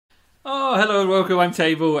Oh, hello and welcome. I'm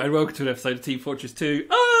Table, and welcome to an episode of Team Fortress 2.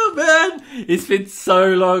 Oh man, it's been so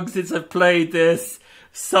long since I've played this.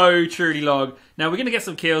 So truly long. Now we're going to get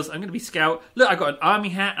some kills. I'm going to be scout. Look, I've got an army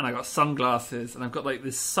hat and I've got sunglasses. And I've got like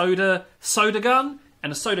this soda gun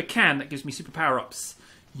and a soda can that gives me super power-ups.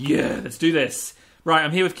 Yeah, let's do this. Right,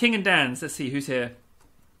 I'm here with King and Dan's. Let's see who's here.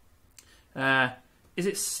 Is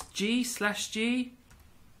it G/G?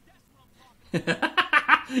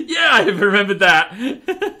 Yeah, I remembered that.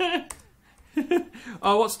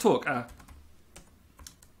 Oh, what's talk?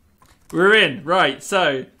 We're in. Right,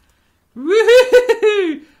 so.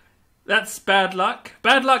 Woohoo! That's bad luck.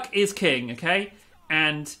 Bad luck is king, okay?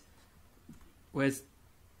 And. Where's.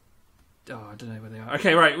 Oh, I don't know where they are.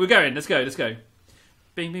 Okay, right, we're going. Let's go.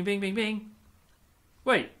 Bing, bing, bing, bing, bing.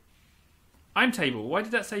 Wait. I'm Table. Why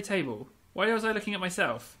did that say Table? Why was I looking at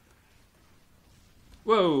myself?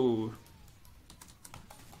 Whoa.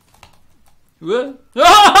 Whoa.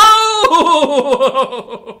 Oh!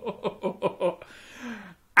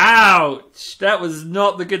 Ouch! That was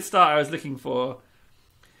not the good start I was looking for.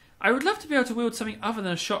 I would love to be able to wield something other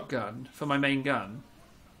than a shotgun for my main gun.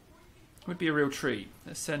 It would be a real treat.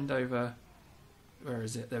 Let's send over... Where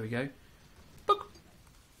is it? There we go.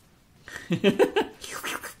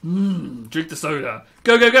 Drink the soda.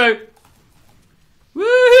 Go, go, go! Woo!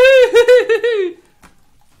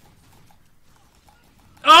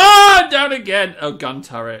 Oh, I'm down again. Oh, gun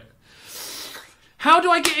turret. How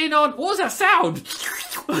do I get in on... What was that sound?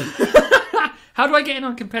 How do I get in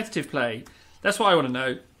on competitive play? That's what I want to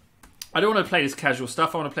know. I don't want to play this casual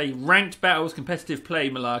stuff. I want to play ranked battles, competitive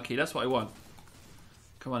play, malarkey. That's what I want.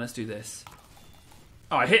 Come on, let's do this.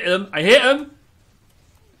 Oh, I hit him. I hit him.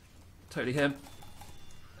 Totally him.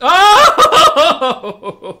 Oh!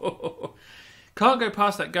 Can't go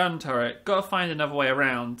past that gun turret. Gotta find another way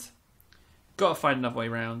around. Gotta find another way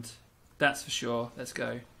around. That's for sure. Let's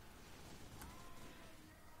go.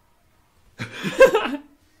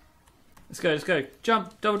 Let's go, let's go.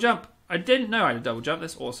 Jump, double jump. I didn't know I had a double jump.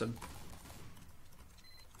 That's awesome.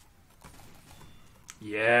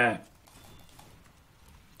 Yeah.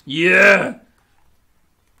 Yeah.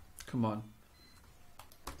 Come on.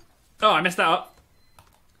 Oh, I messed that up.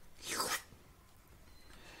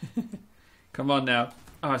 Come on now.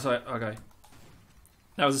 Oh, sorry. Okay.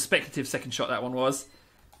 That was a speculative second shot, that one was.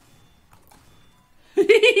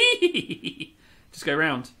 Just go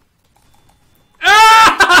round.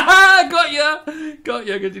 Ah! Got ya! Got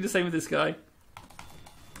ya. I'm going to do the same with this guy.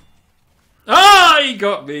 Ah! He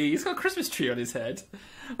got me. He's got a Christmas tree on his head.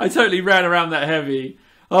 I totally ran around that heavy.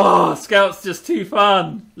 Oh, Scout's just too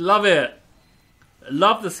fun. Love it.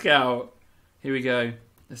 Love the Scout. Here we go.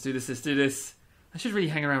 Let's do this, let's do this. I should really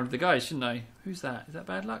hang around with the guys, shouldn't I? Who's that? Is that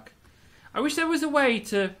bad luck? I wish there was a way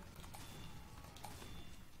to...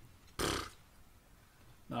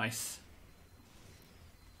 Nice.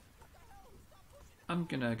 I'm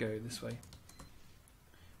gonna go this way.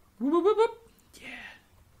 Whoop, whoop, whoop, whoop. Yeah.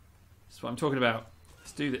 That's what I'm talking about.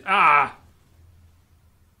 Let's do this. Ah!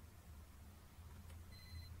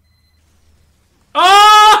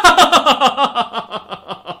 Oh!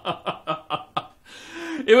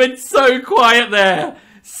 It went so quiet there.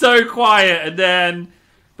 So quiet. And then,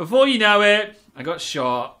 before you know it, I got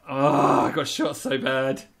shot. Oh, I got shot so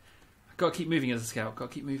bad. I've got to keep moving as a scout.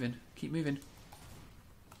 Got to keep moving. Keep moving.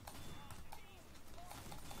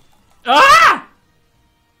 Ah!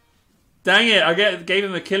 Dang it. I gave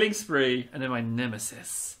him a killing spree. And then my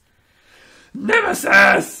nemesis.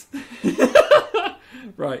 Nemesis!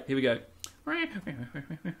 Right, here we go.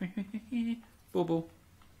 Bubble.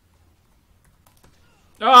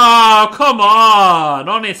 Oh, come on!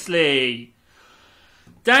 Honestly.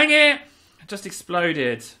 Dang it! I just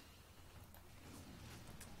exploded.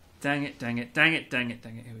 Dang it, dang it, dang it, dang it,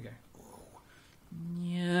 dang it. Here we go.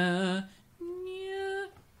 Yeah.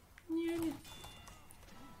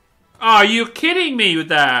 Oh, you're kidding me with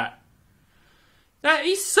that.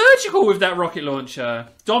 He's surgical with that rocket launcher.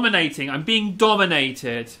 Dominating. I'm being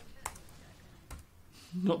dominated.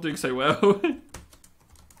 Not doing so well.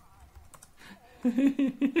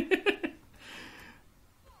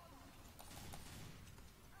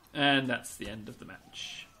 And that's the end of the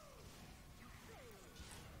match.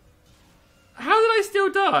 How did I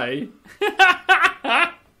still die?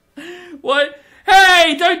 What?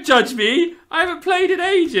 Hey, don't judge me. I haven't played in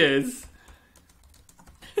ages.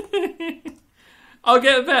 I'll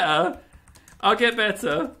get better. I'll get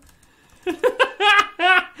better.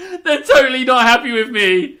 They're totally not happy with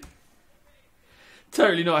me.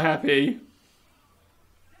 Totally not happy.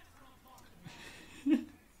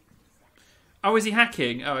 Oh, is he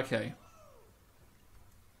hacking? Oh, okay.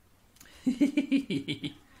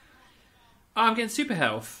 Oh, I'm getting super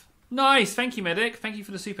health. Nice. Thank you, medic. Thank you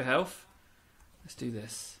for the super health. Let's do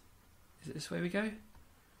this. Is it this way we go?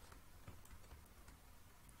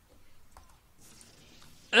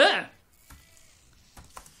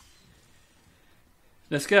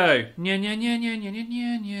 Let's go. Nya, nya, nya, nya, nya, nya,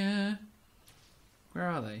 nya, nya. Where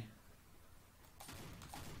are they?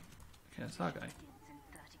 Okay, that's our guy.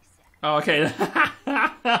 Oh, okay.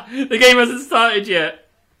 The game hasn't started yet.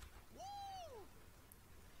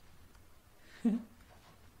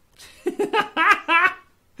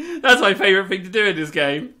 That's my favourite thing to do in this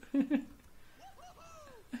game.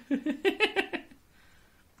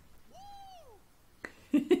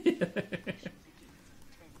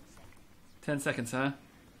 10 seconds, huh?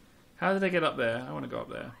 How did they get up there? I want to go up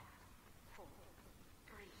there.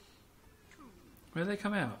 Where do they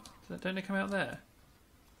come out? Don't they come out there?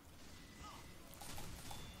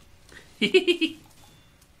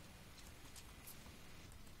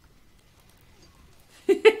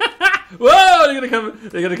 Whoa!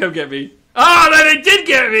 They're gonna come get me. Oh no, they did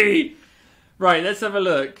get me! Right, let's have a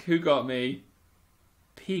look. Who got me?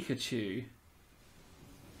 Pikachu.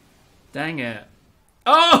 Dang it.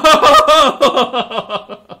 Oh!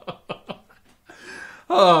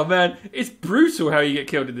 Oh man, it's brutal how you get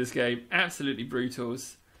killed in this game. Absolutely brutal.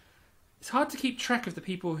 It's hard to keep track of the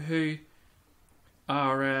people who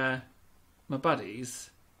are my buddies.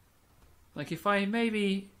 Like if I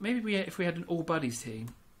if we had an all buddies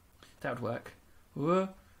team, that would work. Whoa,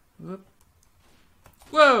 whoop.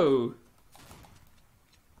 Whoa!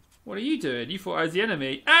 What are you doing? You thought I was the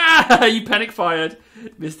enemy. Ah! You panic fired,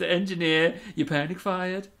 Mr. Engineer. You panic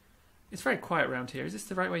fired. It's very quiet around here. Is this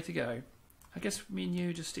the right way to go? I guess me and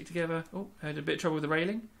you just stick together. Oh, I had a bit of trouble with the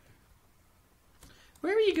railing.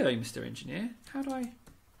 Where are you going, Mr. Engineer? How do I...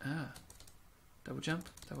 Ah. Double jump,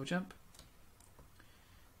 double jump.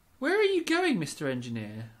 Where are you going, Mr.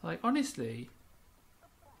 Engineer? Like, honestly.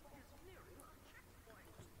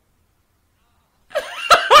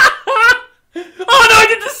 Oh no, I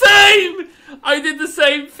did the same! I did the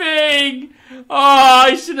same thing! Oh,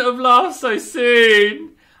 I shouldn't have laughed so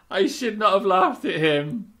soon. I should not have laughed at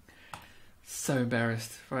him. So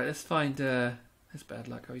embarrassed. Right, let's find... That's bad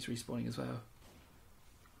luck. Oh, he's respawning as well.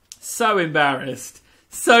 So embarrassed.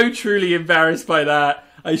 So truly embarrassed by that.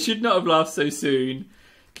 I should not have laughed so soon.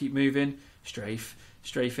 Keep moving. Strafe.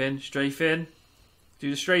 Strafe in. Strafe in.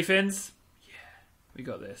 Do the strafe ins. Yeah. We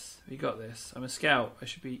got this. We got this. I'm a scout. I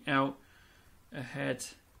should be out ahead.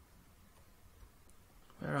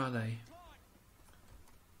 Where are they?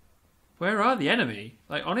 Where are the enemy?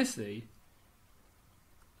 Like, honestly.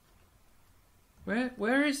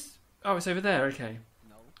 Where is... Oh, it's over there. Okay.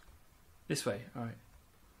 No. This way. All right.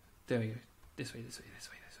 There we go. This way, this way, this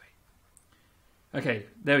way, this way. Okay,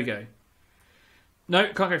 there we go. No,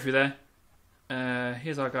 can't go through there.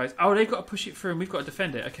 Here's our guys. Oh, they've got to push it through and we've got to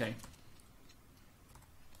defend it. Okay.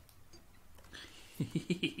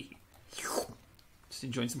 Just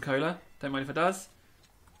enjoying some cola. Don't mind if it does.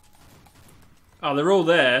 Oh, they're all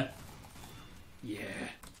there. Yeah.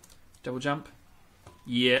 Double jump.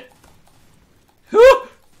 Yeah.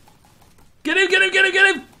 Get him, get him, get him,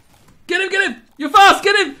 get him! Get him, get him! You're fast,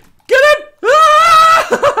 get him! Get him!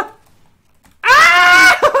 Ah!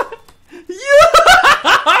 Ah! Yeah!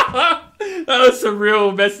 That was some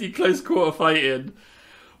real messy close quarter fighting.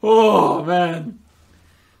 Oh man.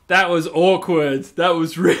 That was awkward. That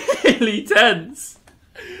was really tense.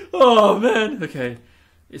 Oh man. Okay.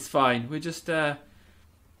 It's fine. We'll just go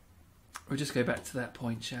back to that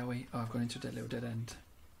point, shall we? Oh, I've gone into a little dead end.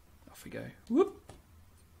 Off we go. Whoop.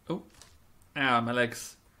 Oh. Ow, my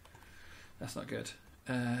legs. That's not good.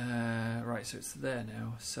 Right, so it's there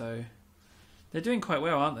now. So they're doing quite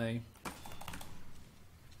well, aren't they?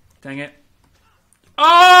 Dang it.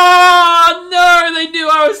 Oh, no! They knew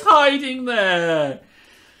I was hiding there.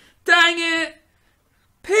 Dang it.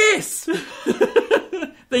 Piss.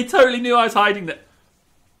 They totally knew I was hiding there.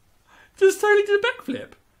 Just totally did a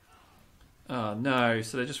backflip. Oh, no.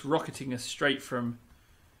 So they're just rocketing us straight from...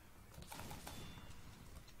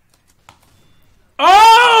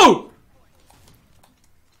 Oh!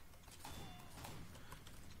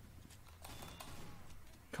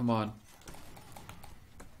 Come on.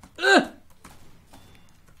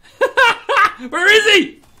 Where is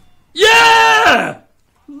he? Yeah!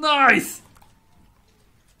 Nice!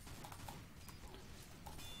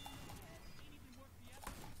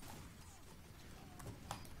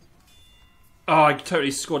 Oh, I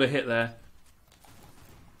totally scored a hit there.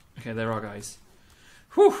 Okay, there are guys.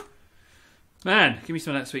 Whew! Man, give me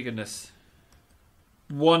some of that sweet goodness.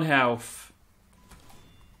 1 health.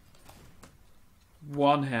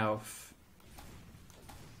 1 health.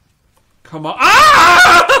 Come on.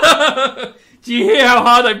 Ah! Do you hear how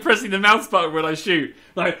hard I'm pressing the mouse button when I shoot?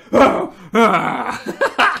 Like, that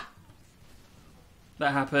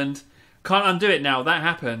happened. Can't undo it now. That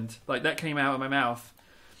happened. Like, that came out of my mouth.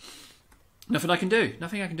 Nothing I can do.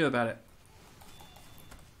 Nothing I can do about it.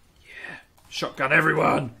 Yeah. Shotgun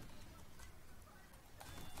everyone.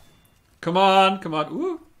 Come on. Come on.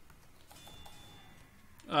 Ooh.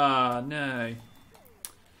 Ah, no.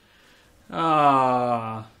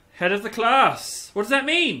 Ah. Head of the class. What does that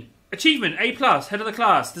mean? Achievement, A+, head of the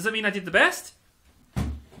class. Does that mean I did the best?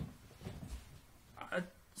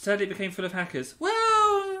 Sadly, it became full of hackers. Well,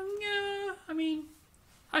 yeah, I mean,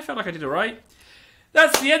 I felt like I did alright.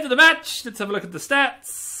 That's the end of the match. Let's have a look at the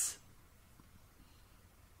stats.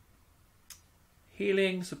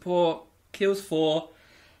 Healing, support, kills 4.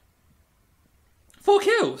 4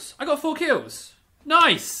 kills. I got 4 kills.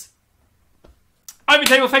 Nice. I've been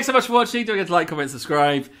Table. Thanks so much for watching. Don't forget to like, comment,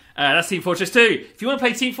 subscribe. That's Team Fortress 2. If you want to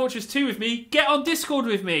play Team Fortress 2 with me, get on Discord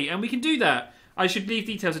with me and we can do that. I should leave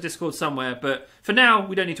details of Discord somewhere, but for now,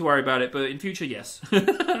 we don't need to worry about it. But in future, yes.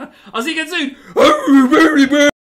 I'll see you again soon.